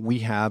 we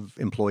have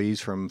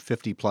employees from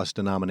 50-plus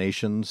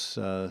denominations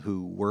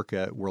who work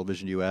at World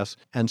Vision U.S.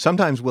 And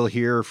sometimes we'll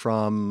hear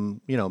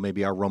from,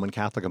 maybe our Roman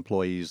Catholic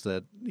employees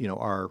that,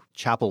 our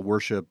chapel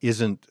worship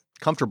isn't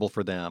comfortable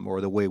for them, or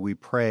the way we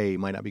pray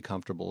might not be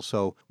comfortable.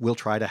 So we'll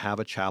try to have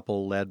a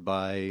chapel led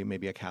by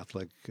maybe a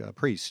Catholic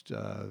priest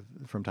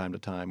from time to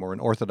time, or an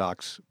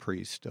Orthodox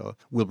priest.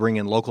 We'll bring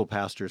in local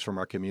pastors from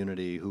our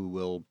community who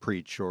will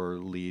preach or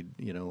lead,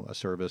 a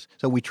service.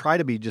 So we try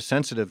to be just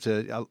sensitive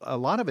to, a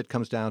lot of it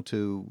comes down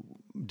to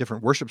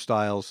different worship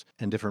styles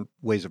and different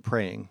ways of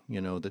praying,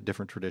 that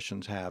different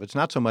traditions have. It's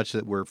not so much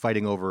that we're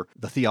fighting over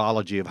the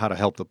theology of how to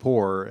help the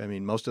poor. I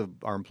mean, most of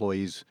our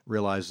employees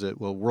realize that,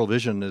 World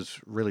Vision has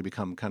really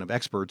become kind of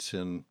experts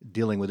in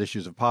dealing with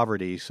issues of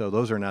poverty. So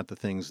those are not the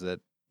things that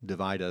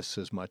divide us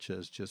as much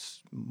as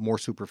just more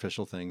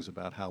superficial things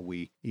about how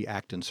we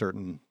act in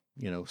certain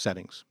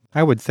settings.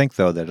 I would think,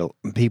 though, that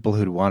people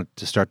who want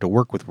to start to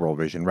work with World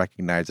Vision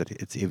recognize that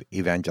it's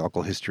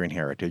evangelical history and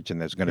heritage, and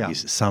there's going to be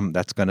some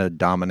that's going to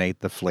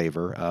dominate the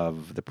flavor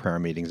of the prayer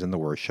meetings and the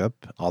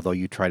worship, although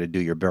you try to do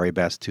your very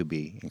best to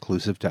be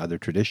inclusive to other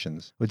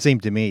traditions. It would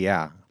seem to me,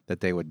 that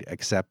they would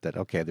accept that,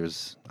 okay,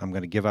 I'm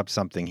going to give up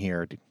something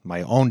here,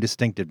 my own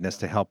distinctiveness,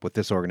 to help with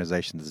this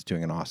organization that's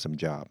doing an awesome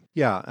job.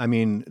 Yeah, I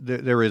mean,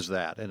 there is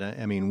that. And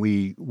I mean,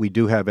 we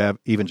do have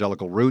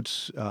evangelical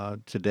roots.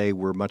 Today,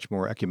 we're much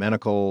more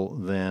ecumenical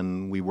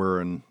than we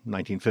were in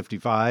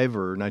 1955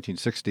 or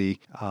 1960,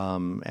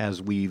 as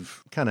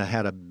we've kind of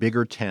had a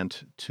bigger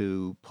tent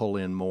to pull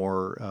in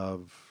more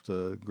of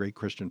the great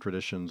Christian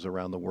traditions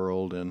around the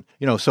world. And,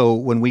 so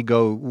when we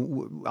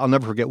go, I'll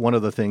never forget one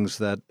of the things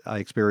that I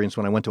experienced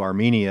when I went to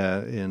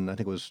Armenia in, I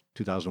think it was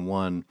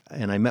 2001,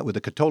 and I met with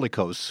the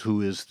Catholicos,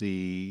 who is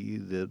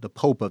the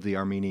Pope of the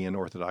Armenian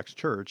Orthodox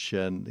Church.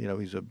 And,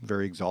 he's a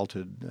very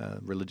exalted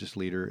religious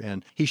leader.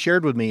 And he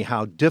shared with me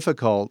how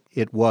difficult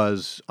it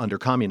was under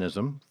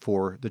communism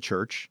for the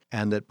church,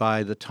 and that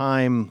by the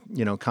time,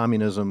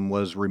 communism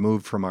was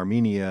removed from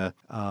Armenia,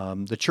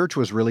 the church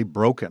was really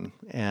broken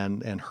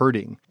and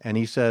hurting. And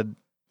he said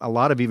a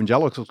lot of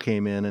evangelicals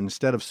came in, and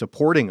instead of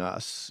supporting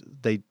us,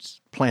 they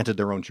planted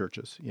their own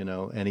churches,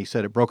 and he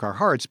said it broke our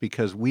hearts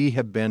because we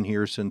have been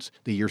here since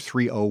the year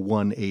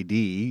 301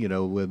 AD,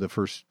 when the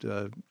first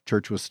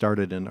church was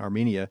started in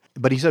Armenia.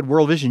 But he said,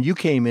 World Vision, you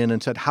came in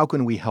and said, how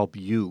can we help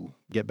you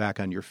get back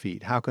on your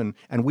feet?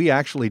 And we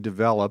actually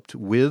developed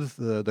with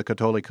the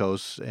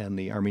Catholicos and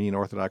the Armenian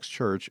Orthodox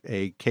Church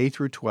a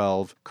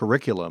K-12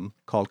 curriculum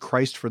called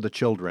Christ for the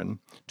Children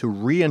to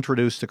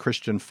reintroduce the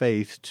Christian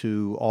faith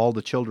to all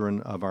the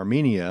children of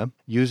Armenia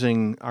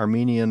using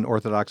Armenian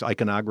Orthodox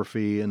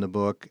iconography in the book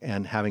book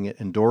and having it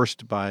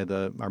endorsed by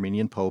the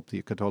Armenian Pope,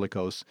 the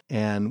Catholicos.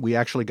 And we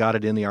actually got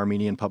it in the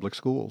Armenian public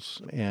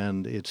schools.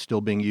 And it's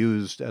still being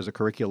used as a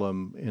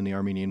curriculum in the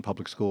Armenian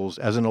public schools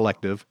as an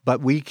elective.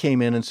 But we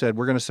came in and said,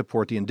 we're going to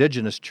support the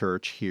indigenous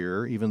church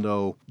here, even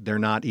though they're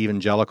not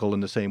evangelical in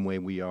the same way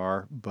we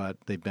are, but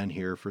they've been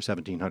here for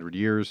 1,700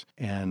 years,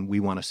 and we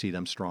want to see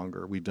them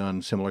stronger. We've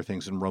done similar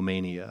things in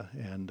Romania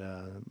and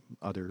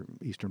other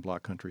Eastern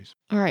Bloc countries.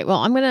 All right. Well,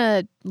 I'm going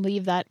to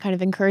leave that kind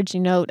of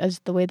encouraging note as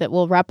the way that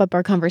we'll wrap up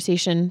our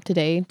conversation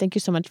today. Thank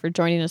you so much for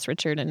joining us,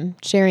 Richard, and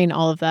sharing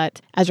all of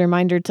that. As a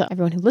reminder to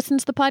everyone who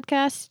listens to the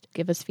podcast,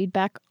 give us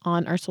feedback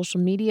on our social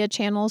media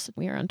channels.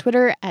 We are on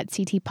Twitter at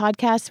CT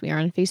Podcasts. We are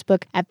on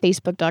Facebook at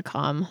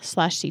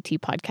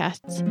facebook.com/CT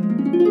Podcasts.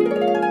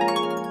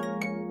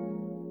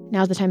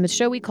 Now's the time of the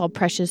show we call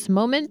Precious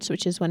Moments,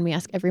 which is when we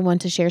ask everyone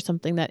to share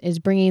something that is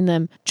bringing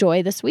them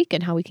joy this week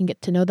and how we can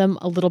get to know them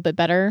a little bit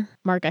better.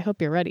 Mark, I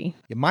hope you're ready.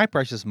 Yeah, my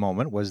precious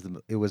moment was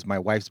it was my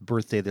wife's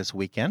birthday this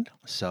weekend,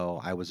 so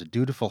I was a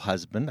dutiful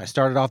husband. I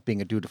started off being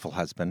a dutiful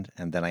husband,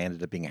 and then I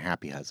ended up being a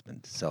happy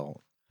husband.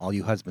 So all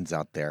you husbands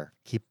out there,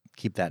 keep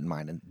that in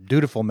mind. And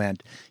dutiful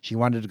meant she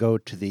wanted to go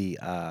to the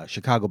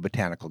Chicago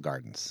Botanical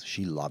Gardens.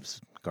 She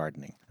loves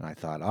gardening. And I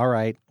thought, all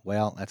right,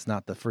 well, that's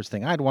not the first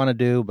thing I'd want to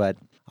do, but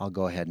I'll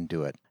go ahead and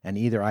do it. And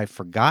either I've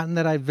forgotten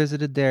that I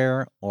visited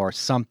there or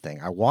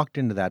something. I walked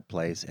into that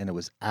place and it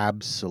was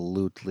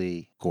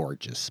absolutely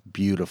gorgeous,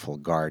 beautiful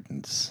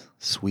gardens,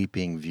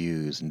 sweeping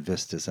views and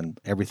vistas and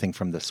everything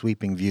from the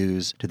sweeping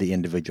views to the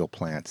individual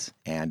plants.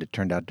 And it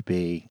turned out to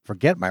be,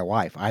 forget my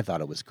wife, I thought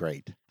it was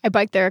great. I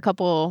biked there a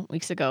couple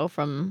weeks ago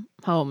from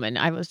home, and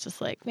I was just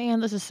like, man,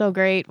 this is so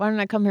great. Why don't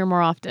I come here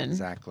more often?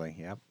 Exactly,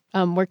 yep.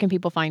 Where can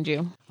people find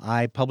you?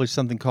 I publish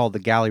something called The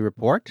Galley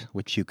Report,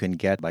 which you can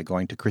get by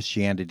going to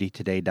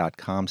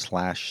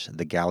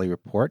christianitytoday.com/The Galley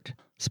Report,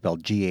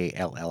 spelled Galli,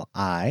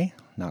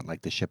 not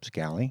like the ship's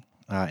galley,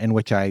 in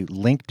which I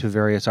link to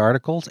various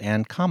articles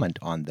and comment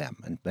on them.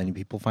 And many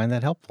people find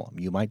that helpful.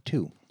 You might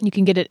too. You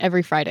can get it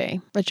every Friday.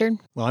 Richard?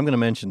 Well, I'm going to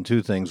mention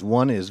two things.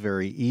 One is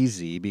very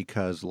easy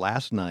because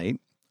last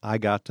night I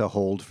got to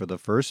hold for the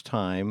first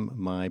time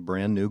my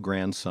brand new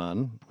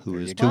grandson, who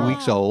is 2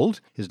 weeks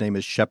old. His name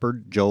is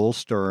Shepherd Joel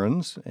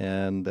Stearns,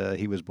 and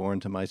he was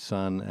born to my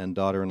son and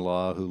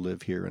daughter-in-law who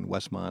live here in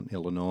Westmont,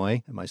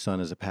 Illinois. And my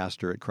son is a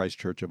pastor at Christ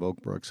Church of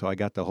Oakbrook, so I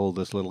got to hold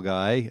this little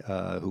guy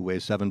who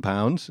weighs 7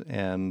 pounds,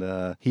 and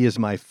he is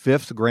my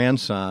 5th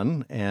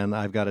grandson, and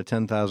I've got a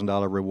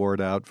 $10,000 reward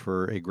out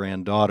for a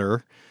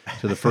granddaughter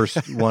to the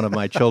first one of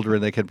my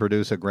children that can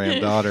produce a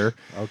granddaughter.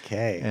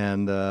 Okay.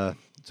 And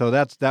so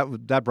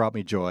that brought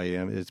me joy.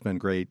 It's been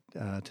great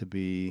to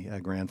be a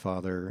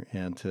grandfather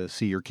and to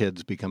see your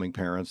kids becoming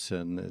parents,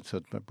 and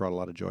it brought a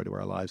lot of joy to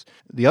our lives.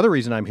 The other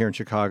reason I'm here in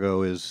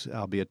Chicago is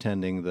I'll be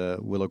attending the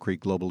Willow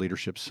Creek Global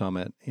Leadership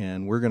Summit,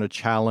 and we're going to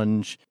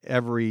challenge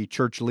every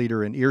church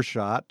leader in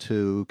earshot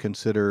to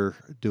consider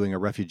doing a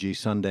Refugee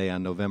Sunday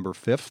on November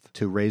 5th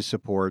to raise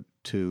support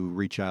to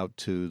reach out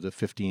to the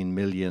 15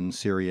 million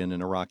Syrian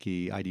and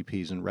Iraqi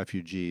IDPs and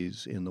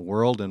refugees in the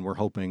world, and we're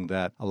hoping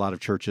that a lot of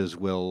churches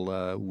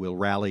will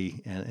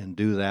rally and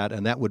do that,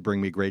 and that would bring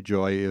me great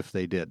joy if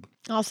they did.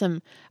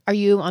 Awesome. Are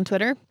you on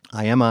Twitter?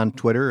 I am on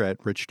Twitter at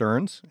Rich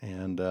Stearns,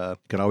 and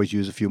can always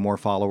use a few more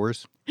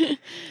followers.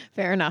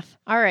 Fair enough.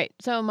 All right.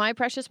 So my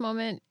precious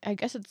moment, I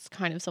guess it's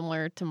kind of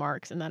similar to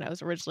Mark's in that I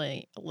was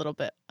originally a little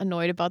bit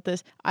annoyed about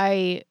this.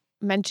 I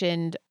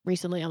mentioned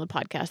recently on the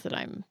podcast that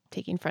I'm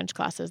taking French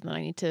classes and that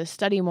I need to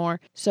study more.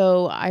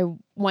 So I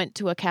went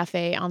to a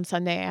cafe on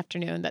Sunday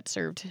afternoon that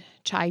served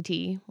chai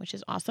tea, which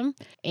is awesome,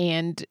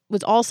 and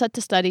was all set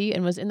to study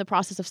and was in the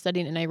process of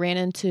studying. And I ran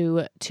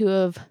into two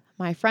of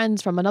my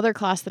friends from another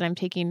class that I'm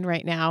taking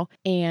right now.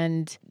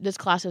 And this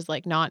class is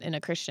like not in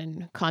a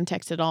Christian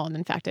context at all. And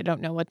in fact, I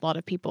don't know a lot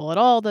of people at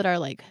all that are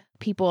like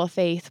people of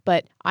faith,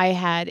 but I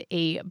had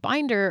a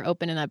binder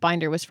open, and that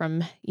binder was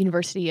from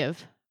University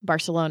of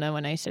Barcelona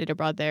when I studied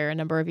abroad there a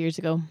number of years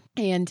ago.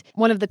 And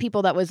one of the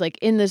people that was like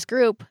in this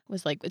group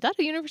was like, is that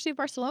a University of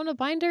Barcelona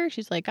binder?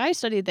 She's like, I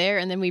studied there.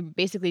 And then we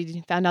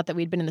basically found out that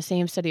we'd been in the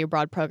same study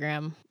abroad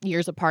program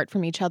years apart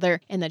from each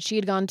other, and that she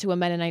had gone to a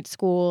Mennonite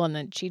school, and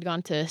that she'd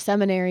gone to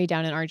seminary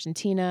down in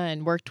Argentina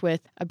and worked with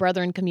a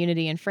Brethren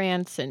community in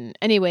France. And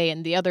anyway,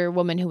 and the other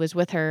woman who was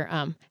with her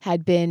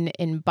had been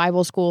in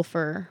Bible school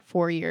for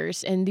 4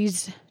 years. And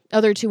these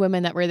other two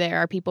women that were there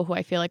are people who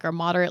I feel like are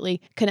moderately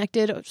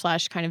connected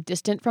 / kind of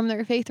distant from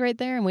their faith right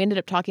there. And we ended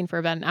up talking for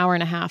about an hour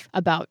and a half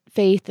about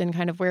faith and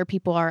kind of where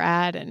people are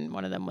at. And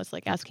one of them was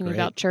like asking me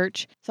about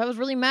church. So I was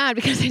really mad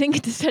because I didn't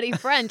get to study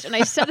French, and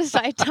I set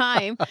aside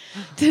time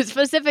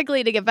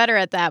specifically to get better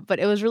at that. But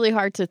it was really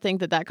hard to think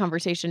that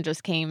conversation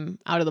just came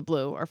out of the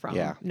blue or from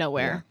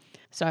nowhere. Yeah.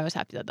 So I was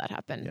happy that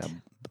happened. Yeah.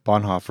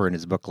 Bonhoeffer in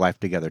his book Life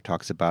Together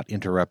talks about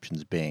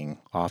interruptions being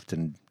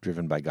often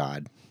driven by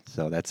God.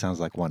 So that sounds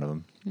like one of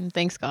them.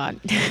 Thanks, God.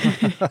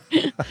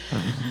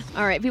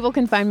 All right. People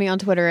can find me on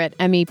Twitter at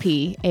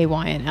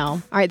MEPAYNL.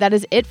 All right. That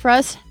is it for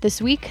us this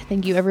week.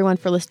 Thank you, everyone,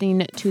 for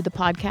listening to the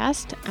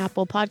podcast.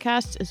 Apple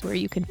Podcasts is where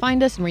you can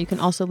find us and where you can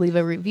also leave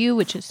a review,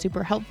 which is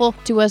super helpful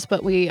to us.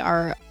 But we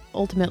are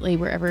ultimately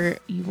wherever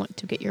you want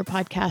to get your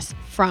podcasts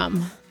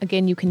from.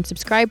 Again, you can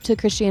subscribe to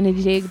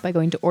Christianity Dig by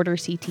going to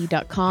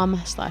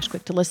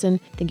orderct.com/quick to listen.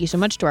 Thank you so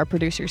much to our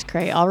producers,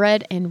 Cray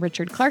Allred and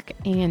Richard Clark,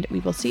 and we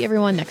will see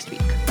everyone next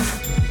week.